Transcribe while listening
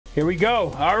Here we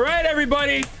go. All right,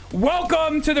 everybody.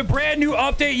 Welcome to the brand new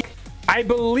update. I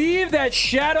believe that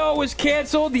Shadow was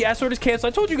canceled. The S-Word is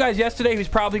canceled. I told you guys yesterday he was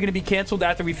probably going to be canceled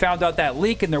after we found out that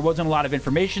leak and there wasn't a lot of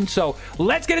information. So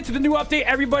let's get into the new update.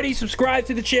 Everybody subscribe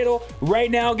to the channel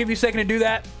right now. I'll give you a second to do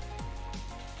that.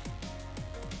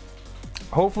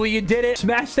 Hopefully you did it.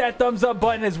 Smash that thumbs up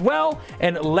button as well.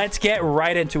 And let's get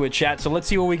right into it, chat. So let's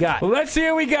see what we got. Let's see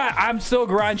what we got. I'm still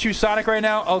Grandshoe Sonic right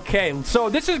now. Okay, so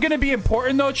this is going to be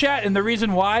important though, chat. And the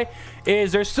reason why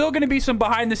is there's still going to be some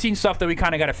behind the scenes stuff that we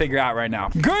kind of got to figure out right now.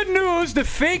 Good news. The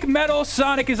Fake Metal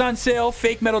Sonic is on sale.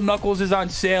 Fake Metal Knuckles is on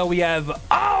sale. We have,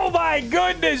 oh my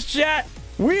goodness, chat.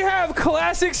 We have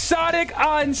Classic Sonic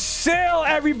on sale,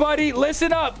 everybody.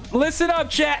 Listen up,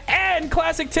 chat. And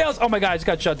Classic Tails. Oh my god, I just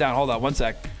got shut down. Hold on one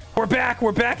sec. We're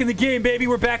back in the game, baby.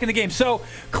 We're back in the game. So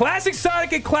Classic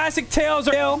Sonic and Classic Tails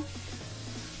are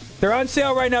they're on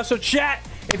sale right now. So chat,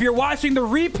 if you're watching the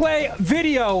replay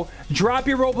video, drop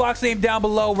your Roblox name down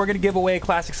below. We're going to give away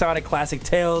Classic Sonic, Classic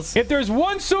Tails. If there's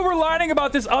one silver lining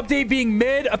about this update being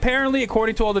mid, apparently,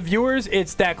 according to all the viewers,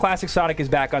 it's that Classic Sonic is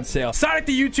back on sale. Sonic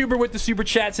the YouTuber with the super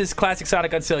chat says Classic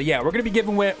Sonic on sale. Yeah, we're going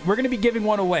to be giving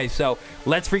one away. So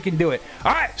let's freaking do it.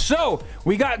 All right, so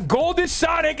we got Golden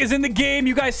Sonic is in the game.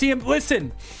 You guys see him.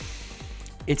 Listen.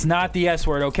 It's not the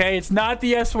S-Word, okay? It's not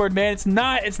the S-Word, man. It's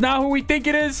not who we think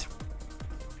it is.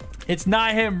 It's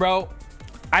not him, bro.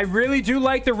 I really do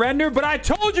like the render, but I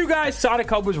told you guys Sonic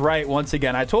Hub was right once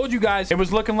again. I told you guys it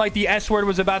was looking like the S-Word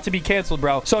was about to be canceled,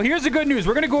 bro. So here's the good news.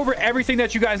 We're going to go over everything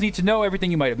that you guys need to know, everything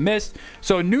you might have missed.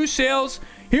 So new sales.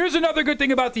 Here's another good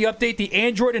thing about the update. The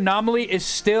Android anomaly is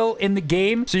still in the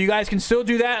game, so you guys can still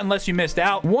do that unless you missed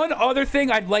out. One other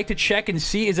thing I'd like to check and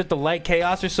see is if the Light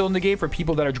Chaos are still in the game for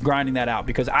people that are grinding that out,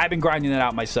 because I've been grinding that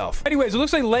out myself. Anyways, it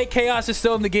looks like Light Chaos is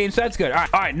still in the game, so that's good. All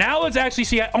right, now let's actually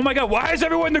see. Oh my god, why is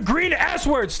everyone the green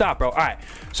S-Word? Stop, bro. All right,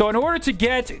 so in order to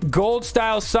get Gold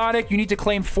Style Sonic, you need to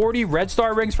claim 40 Red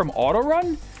Star Rings from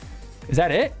Autorun. Is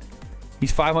that it?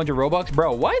 He's 500 Robux,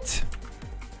 bro. What?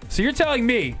 So you're telling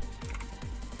me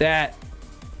that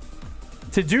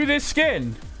to do this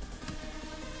skin,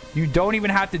 you don't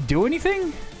even have to do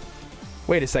anything?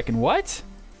 Wait a second, what?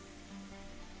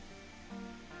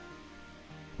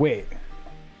 Wait.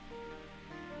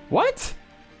 What?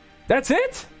 That's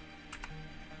it?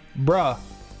 Bruh.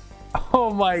 Oh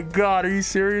my god, are you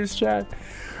serious, chat?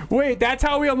 Wait, that's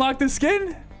how we unlock the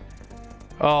skin?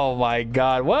 Oh my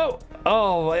god, what?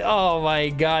 Oh my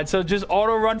god. So just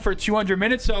auto run for 200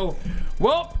 minutes. So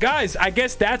well, guys, I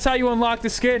guess that's how you unlock the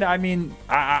skin. I mean,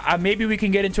 maybe we can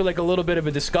get into like a little bit of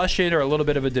a discussion or a little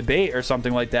bit of a debate or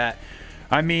something like that.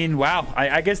 I mean, wow.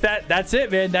 I guess that's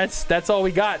it, man. That's all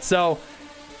we got. So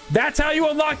that's how you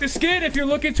unlock the skin. If you're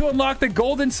looking to unlock the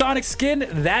Golden Sonic skin,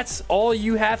 that's all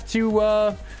you have to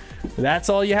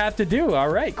do. All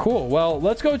right, cool. Well,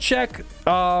 let's go check.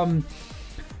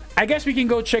 I guess we can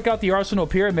go check out the Arsenal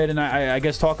Pyramid and I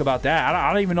guess talk about that.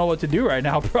 I don't even know what to do right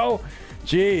now, bro.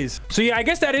 Jeez. So yeah, I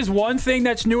guess that is one thing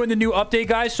that's new in the new update,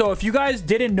 guys. So if you guys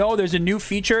didn't know, there's a new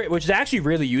feature which is actually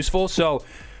really useful. So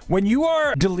when you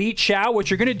are delete Chao,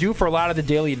 what you're going to do for a lot of the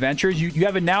daily adventures, you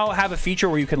now have a feature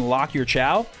where you can lock your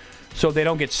Chao so they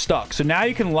don't get stuck. So now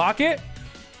you can lock it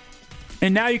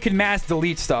and now you can mass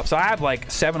delete stuff. So I have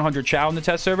like 700 Chao in the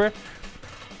test server,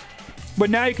 but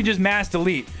now you can just mass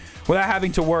delete without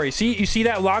having to worry. See, you see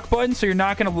that lock button? So you're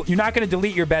not gonna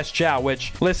delete your best Chao,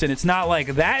 which, listen, it's not like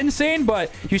that insane,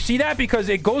 but you see that because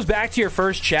it goes back to your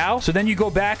first Chao. So then you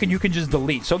go back and you can just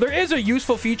delete. So there is a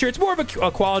useful feature. It's more of a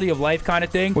quality of life kind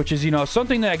of thing, which is, you know,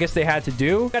 something that I guess they had to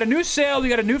do. We got a new sale, we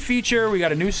got a new feature, we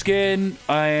got a new skin,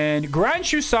 and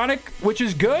Grandshoe Sonic, which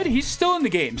is good. He's still in the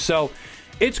game. So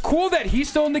it's cool that he's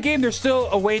still in the game. There's still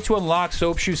a way to unlock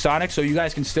Soap Shoe Sonic, so you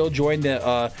guys can still join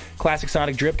the Classic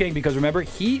Sonic Drip Gang, because remember,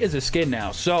 he is a skin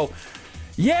now. So,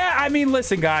 yeah, I mean,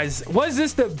 listen, guys. Was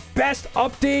this the best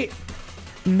update?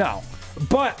 No.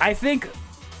 But I think,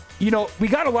 you know, we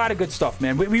got a lot of good stuff,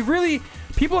 man. We really...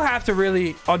 People have to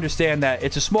really understand that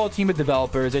it's a small team of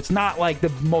developers. It's not like the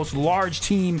most large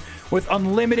team with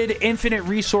unlimited, infinite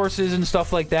resources and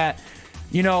stuff like that.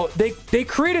 You know, they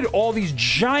created all these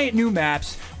giant new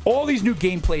maps, all these new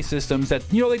gameplay systems that,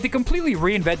 you know, like they completely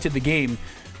reinvented the game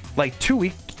like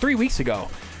 3 weeks ago.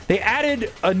 They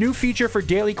added a new feature for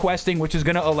daily questing, which is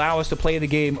going to allow us to play the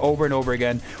game over and over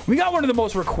again. We got one of the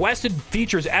most requested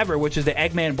features ever, which is the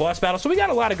Eggman boss battle. So we got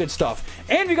a lot of good stuff.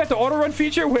 And we got the auto run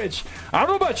feature, which I don't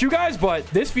know about you guys, but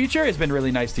this feature has been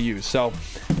really nice to use. So,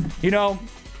 you know,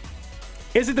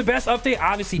 is it the best update?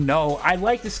 Obviously, no. I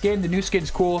like the skin. The new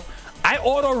skin's cool. I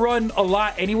auto run a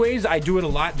lot anyways. I do it a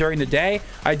lot during the day.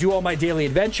 I do all my daily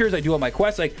adventures. I do all my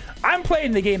quests. Like, I'm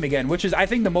playing the game again, which is, I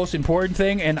think, the most important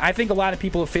thing. And I think a lot of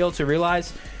people have failed to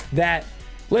realize that,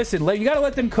 listen, you got to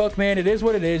let them cook, man. It is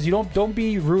what it is. You don't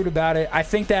be rude about it. I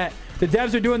think that the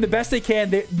devs are doing the best they can.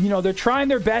 They're trying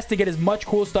their best to get as much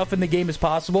cool stuff in the game as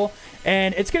possible,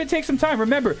 and it's going to take some time.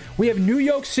 Remember, we have New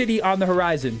York City on the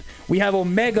horizon. We have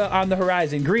Omega on the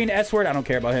horizon. Green S-Word, I don't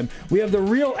care about him. We have the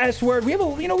real S-Word. We have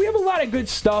a lot of good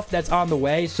stuff that's on the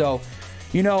way. So,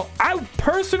 I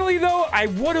personally, though, I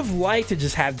would have liked to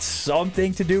just have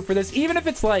something to do for this, even if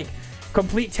it's like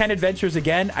complete 10 adventures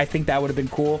again. I think that would have been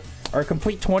cool, or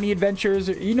complete 20 adventures,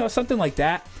 something like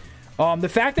that. The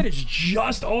fact that it's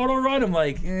just auto run, I'm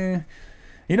like,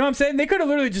 You know what I'm saying? They could have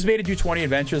literally just made it do 20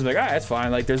 adventures. Like, all right, that's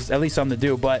fine. Like, there's at least something to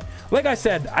do. But like I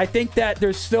said, I think that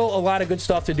there's still a lot of good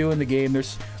stuff to do in the game.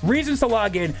 There's reasons to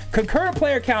log in. Concurrent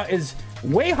player count is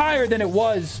way higher than it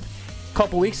was a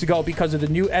couple weeks ago because of the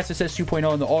new SSS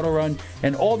 2.0 and the auto run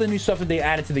and all the new stuff that they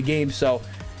added to the game. So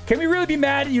can we really be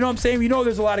mad? You know what I'm saying? We know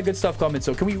there's a lot of good stuff coming.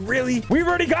 So can we really? We've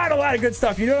already got a lot of good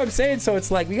stuff. You know what I'm saying? So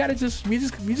it's like we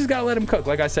just gotta let them cook.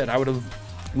 Like I said, I would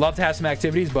have loved to have some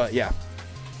activities, but yeah.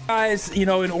 Guys, in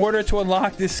order to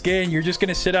unlock this skin, you're just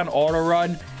gonna sit on auto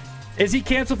run. Is he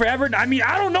canceled forever? I mean,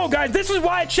 I don't know, guys. This is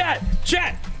why, chat.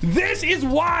 This is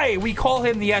why we call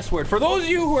him the S-Word. For those of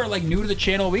you who are like new to the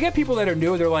channel, we get people that are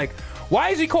new. They're like, why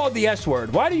is he called the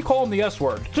S-Word? Why do you call him the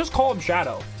S-Word? Just call him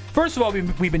Shadow. First of all,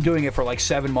 we've been doing it for like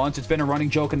 7 months. It's been a running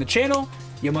joke in the channel.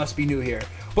 You must be new here.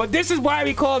 But this is why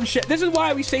we call him shit. This is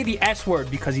why we say the S-Word,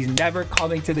 because he's never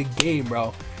coming to the game,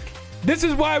 bro. This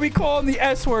is why we call him the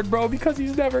S-Word, bro, because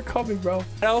he's never coming, bro.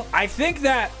 I think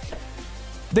that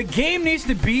the game needs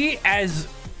to be as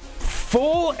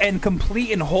full and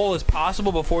complete and whole as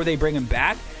possible before they bring him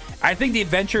back. I think the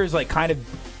adventures like kind of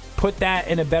put that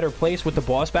in a better place with the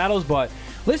boss battles, but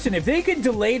listen, if they could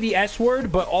delay the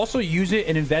S-Word but also use it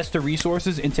and invest the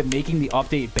resources into making the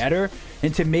update better,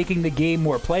 into making the game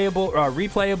more playable,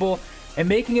 replayable, and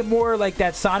making it more like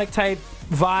that Sonic type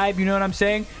vibe, you know what I'm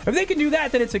saying? If they can do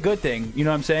that, then it's a good thing, you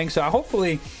know what I'm saying? So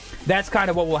hopefully that's kind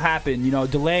of what will happen.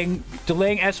 Delaying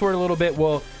S-Word a little bit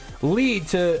will lead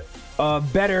to a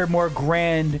better, more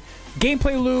grand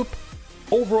gameplay loop,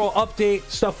 overall update,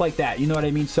 stuff like that, you know what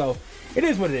I mean? So it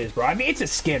is what it is, bro. I mean, it's a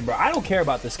skin, bro. I don't care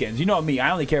about the skins. You know me.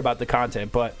 I only care about the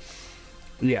content, but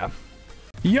yeah.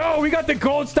 Yo, we got the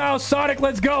gold style Sonic.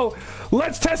 Let's go.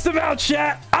 Let's test him out,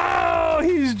 chat. Oh,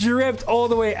 he's dripped all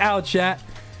the way out, chat.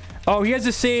 Oh, he has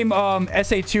the same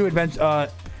SA2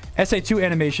 SA2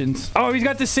 animations. Oh, he's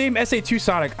got the same SA2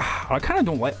 Sonic. I kind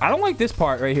of I don't like this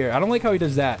part right here. I don't like how he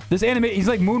does that. This he's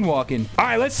like moonwalking. All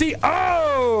right, let's see.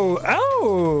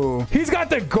 Oh, he's got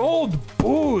the gold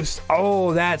boost.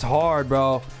 Oh, that's hard,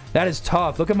 bro. That is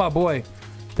tough. Look at my boy.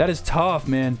 That is tough,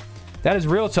 man. That is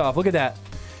real tough. Look at that.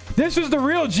 This was the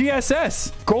real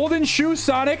GSS. Golden Shoe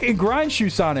Sonic and Grind Shoe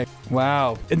Sonic.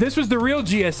 Wow. And this was the real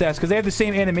GSS because they have the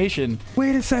same animation.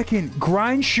 Wait a second.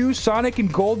 Grind Shoe Sonic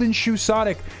and Golden Shoe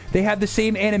Sonic. They have the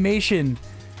same animation.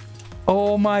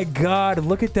 Oh my god.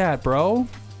 Look at that, bro.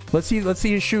 Let's see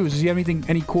his shoes. Does he have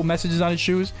any cool messages on his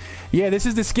shoes? Yeah, this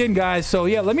is the skin, guys. So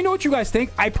yeah, let me know what you guys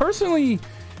think. I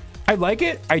like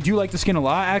it. I do like the skin a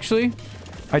lot, actually.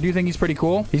 I do think he's pretty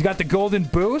cool. He's got the golden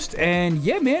boost, and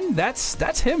yeah, man,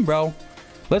 that's him, bro.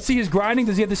 Let's see his grinding.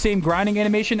 Does he have the same grinding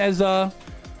animation as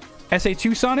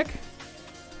SA2 Sonic?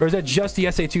 Or is that just the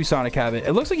SA2 Sonic have it?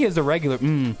 It looks like he has the regular.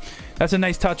 That's a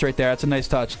nice touch right there. That's a nice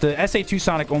touch. The SA2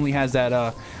 Sonic only has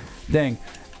that thing.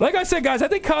 Like I said, guys, I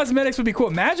think cosmetics would be cool.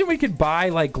 Imagine we could buy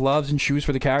like gloves and shoes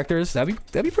for the characters. That'd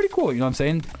be pretty cool. You know what I'm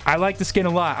saying? I like the skin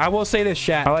a lot. I will say this,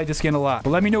 chat. I like the skin a lot. But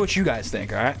let me know what you guys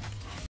think, all right?